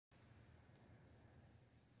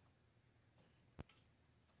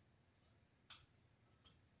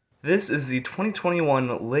This is the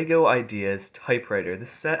 2021 LEGO Ideas Typewriter.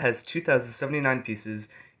 This set has 2,079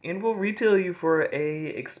 pieces and will retail you for a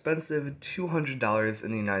expensive $200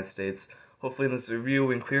 in the United States. Hopefully in this review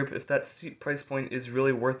we can clear up if that steep price point is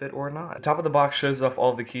really worth it or not. The top of the box shows off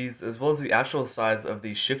all of the keys as well as the actual size of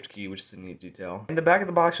the shift key, which is a neat detail. And the back of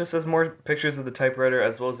the box just has more pictures of the typewriter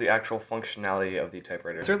as well as the actual functionality of the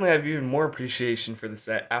typewriter. Certainly I have even more appreciation for the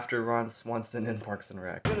set after Ron Swanson in Parks and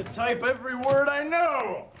Rec. I'm gonna type every word I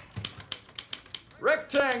know!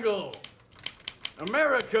 Rectangle!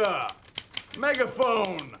 America!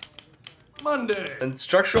 Megaphone! Monday! The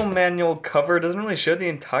instructional manual cover doesn't really show the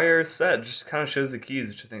entire set, just kind of shows the keys,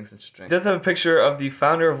 which I think is interesting. It does have a picture of the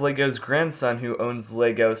founder of LEGO's grandson who owns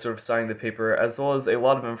LEGO sort of signing the paper, as well as a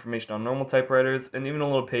lot of information on normal typewriters, and even a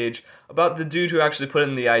little page about the dude who actually put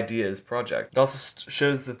in the ideas project. It also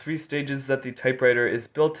shows the 3 stages that the typewriter is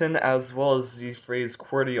built in, as well as the phrase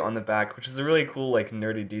QWERTY on the back, which is a really cool, like,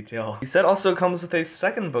 nerdy detail. The set also comes with a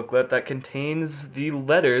second booklet that contains the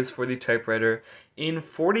letters for the typewriter in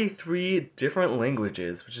 43 different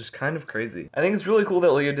languages, which is kind of crazy. I think it's really cool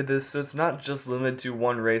that LEGO did this, so it's not just limited to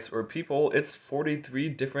one race or people, it's 43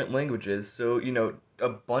 different languages, so, you know, a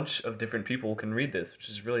bunch of different people can read this, which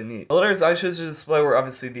is really neat. The letters I chose to display were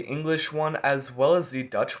obviously the English one as well as the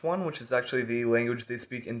Dutch one, which is actually the language they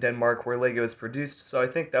speak in Denmark where LEGO is produced, so I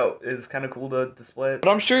think that is kind of cool to display it.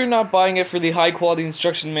 But I'm sure you're not buying it for the high quality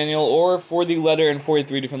instruction manual or for the letter in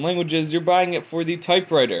 43 different languages, you're buying it for the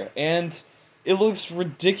typewriter, and it looks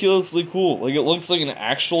ridiculously cool. Like, it looks like an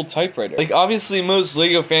actual typewriter. Like, obviously most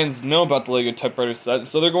LEGO fans know about the LEGO typewriter set,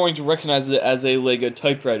 so they're going to recognize it as a LEGO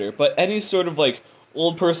typewriter. But any sort of, like,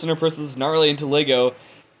 old person or person that's not really into LEGO,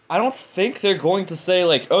 I don't think they're going to say,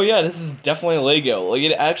 like, oh yeah, this is definitely LEGO. Like,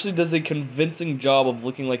 it actually does a convincing job of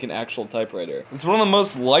looking like an actual typewriter. It's one of the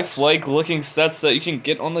most lifelike looking sets that you can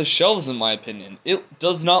get on the shelves, in my opinion. It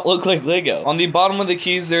does not look like LEGO. On the bottom of the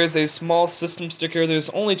keys, there is a small system sticker. There's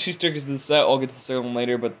only 2 stickers in the set. I'll get to the second one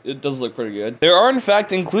later, but it does look pretty good. There are, in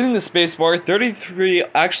fact, including the spacebar, 33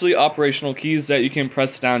 actually operational keys that you can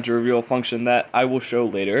press down to reveal a function that I will show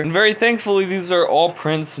later. And very thankfully, these are all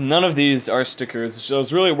prints. None of these are stickers, so I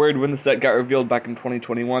was really worried when the set got revealed back in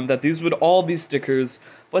 2021 that these would all be stickers,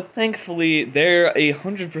 but thankfully they're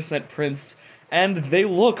 100% prints and they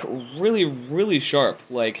look really sharp.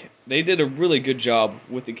 Like, they did a really good job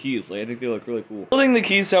with the keys. Like, I think they look really cool. Building the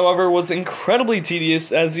keys, however, was incredibly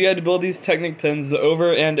tedious as you had to build these Technic pins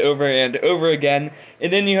over and over again,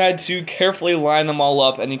 and then you had to carefully line them all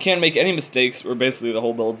up, and you can't make any mistakes or basically the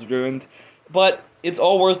whole build's ruined. But it's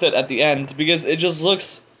all worth it at the end because it just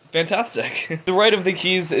looks fantastic. The right of the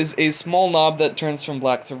keys is a small knob that turns from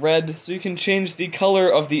black to red, so you can change the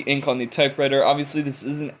color of the ink on the typewriter. Obviously, this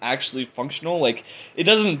isn't actually functional, like, it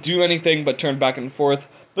doesn't do anything but turn back and forth,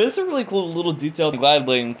 but it's a really cool little detail. I'm glad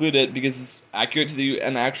they include it because it's accurate to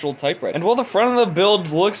an actual typewriter. And while the front of the build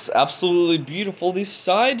looks absolutely beautiful, the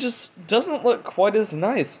side just doesn't look quite as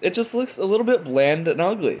nice. It just looks a little bit bland and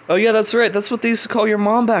ugly. Oh yeah, that's right, that's what they used to call your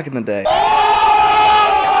mom back in the day.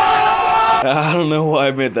 I don't know why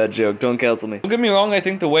I made that joke, don't cancel me. Don't get me wrong, I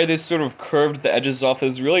think the way they sort of curved the edges off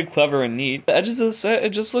is really clever and neat. The edges of the set, it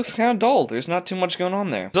just looks kind of dull. There's not too much going on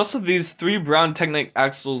there. There's also these 3 brown Technic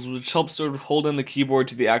axles which help sort of hold in the keyboard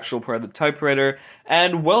to the actual part of the typewriter,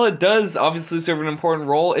 and while it does obviously serve an important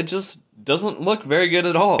role, it just doesn't look very good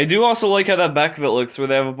at all. I do also like how that back of it looks, where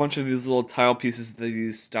they have a bunch of these little tile pieces that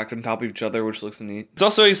you stacked on top of each other, which looks neat. There's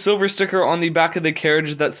also a silver sticker on the back of the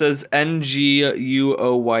carriage that says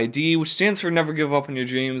NGUOYD, which stands for Never Give Up on Your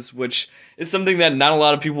Dreams, which is something that not a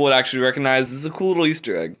lot of people would actually recognize. It's a cool little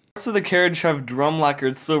Easter egg. Parts of the carriage have drum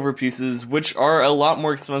lacquered silver pieces, which are a lot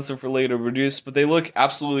more expensive for LEGO to produce, but they look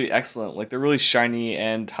absolutely excellent. Like, they're really shiny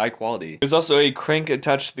and high quality. There's also a crank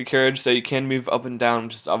attached to the carriage that you can move up and down,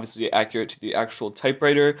 which is obviously accurate to the actual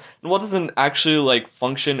typewriter. And while it doesn't actually, like,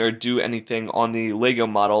 function or do anything on the LEGO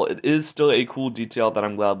model, it is still a cool detail that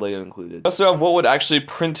I'm glad LEGO included. We also have what would actually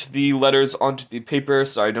print the letters onto the paper,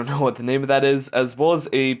 sorry, I don't know what the name of that is, as well as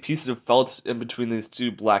a piece of felt in between these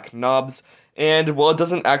 2 black knobs. And while it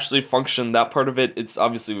doesn't actually function, that part of it, it's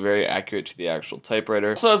obviously very accurate to the actual typewriter.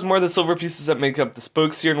 It also has more of the silver pieces that make up the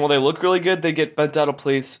spokes here, and while they look really good, they get bent out of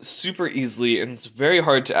place super easily, and it's very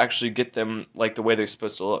hard to actually get them like the way they're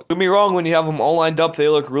supposed to look. Don't get me wrong, when you have them all lined up, they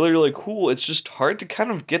look really cool. It's just hard to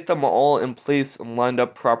kind of get them all in place and lined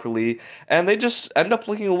up properly, and they just end up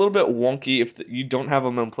looking a little bit wonky if you don't have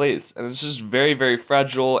them in place. And it's just very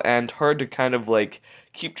fragile and hard to kind of like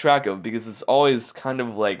keep track of because it's always kind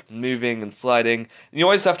of like moving and sliding, and you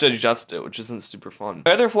always have to adjust it, which isn't super fun.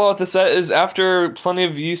 The other flaw with the set is after plenty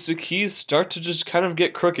of use, the keys start to just kind of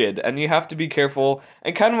get crooked, and you have to be careful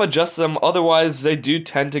and kind of adjust them, otherwise they do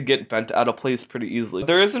tend to get bent out of place pretty easily.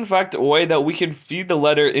 There is in fact a way that we can feed the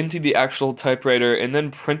letter into the actual typewriter and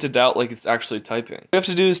then print it out like it's actually typing. What you have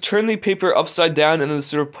to do is turn the paper upside down and then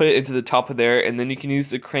sort of put it into the top of there, and then you can use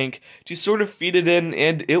the crank to sort of feed it in,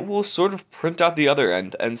 and it will sort of print out the other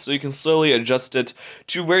end, and so you can slowly adjust it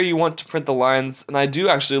to where you want to print the lines. And I do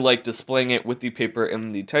actually like displaying it with the paper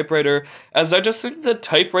in the typewriter, as I just think the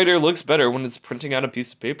typewriter looks better when it's printing out a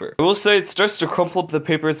piece of paper. I will say it starts to crumple up the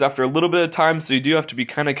papers after a little bit of time, so you do have to be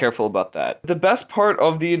kind of careful about that. The best part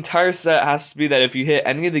of the entire set has to be that if you hit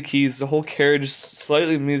any of the keys, the whole carriage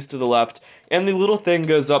slightly moves to the left, and the little thing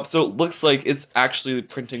goes up so it looks like it's actually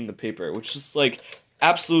printing the paper, which is like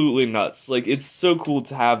absolutely nuts. Like, it's so cool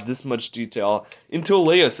to have this much detail into a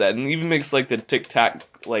Lego set, and it even makes like the tic-tac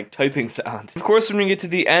like typing sound. Of course, when you get to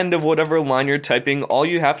the end of whatever line you're typing, all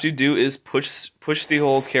you have to do is push the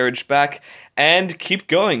whole carriage back and keep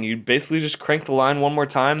going. You basically just crank the line one more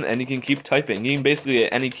time and you can keep typing. You can basically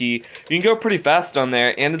hit any key. You can go pretty fast on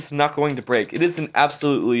there and it's not going to break. It is an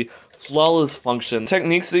absolutely flawless function.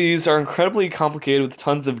 Techniques they use are incredibly complicated with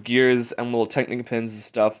tons of gears and little technic pins and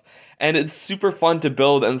stuff, and it's super fun to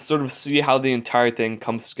build and sort of see how the entire thing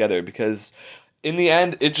comes together, because in the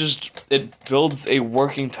end it builds a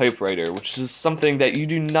working typewriter, which is something that you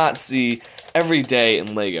do not see every day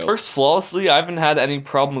in Lego. It works flawlessly. I haven't had any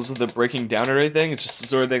problems with it breaking down or anything. It's just the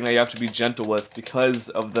sort of thing that you have to be gentle with because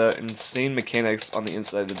of the insane mechanics on the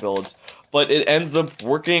inside of the build. But it ends up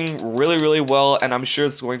working really, really well, and I'm sure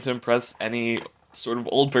it's going to impress any sort of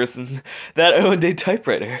old person that owned a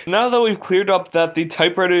typewriter. Now that we've cleared up that the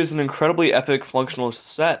typewriter is an incredibly epic functional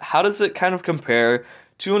set, how does it kind of compare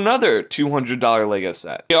to another $200 Lego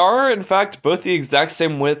set? They are, in fact, both the exact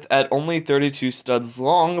same width at only 32 studs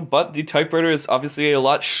long, but the typewriter is obviously a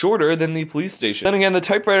lot shorter than the police station. Then again, the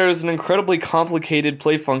typewriter is an incredibly complicated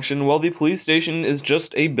play function, while the police station is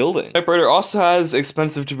just a building. The typewriter also has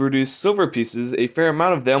expensive to produce silver pieces, a fair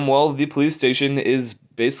amount of them, while the police station is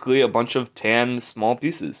basically a bunch of tan small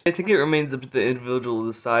pieces. I think it remains up to the individual to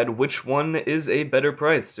decide which one is a better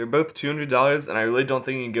price. They're both $200 and I really don't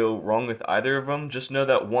think you can go wrong with either of them. Just know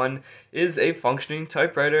that one is a functioning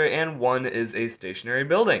typewriter and one is a stationary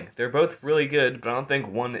building. They're both really good, but I don't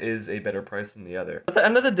think one is a better price than the other. At the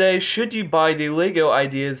end of the day, should you buy the Lego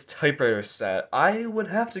Ideas typewriter set, I would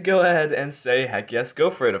have to go ahead and say heck yes,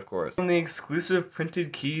 go for it, of course. From the exclusive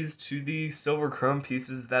printed keys to the silver chrome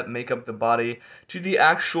pieces that make up the body to the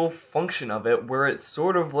actual function of it, where it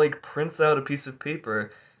sort of like prints out a piece of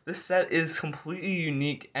paper, this set is completely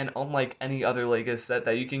unique and unlike any other Lego set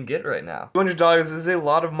that you can get right now. $200 is a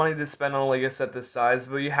lot of money to spend on a Lego set this size,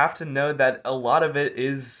 but you have to know that a lot of it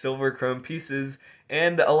is silver chrome pieces,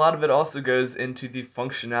 and a lot of it also goes into the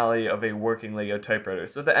functionality of a working Lego typewriter.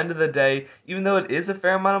 So at the end of the day, even though it is a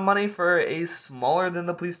fair amount of money for a smaller than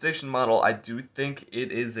the police station model, I do think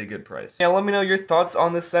it is a good price. Now let me know your thoughts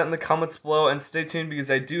on this set in the comments below, and stay tuned because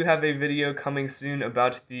I do have a video coming soon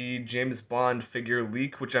about the James Bond figure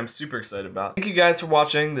leak, which I'm super excited about. Thank you guys for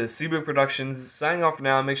watching. The Cebu Productions signing off for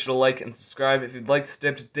now. Make sure to like and subscribe if you'd like to stay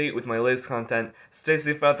up to date with my latest content. Stay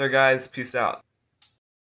safe out there, guys. Peace out.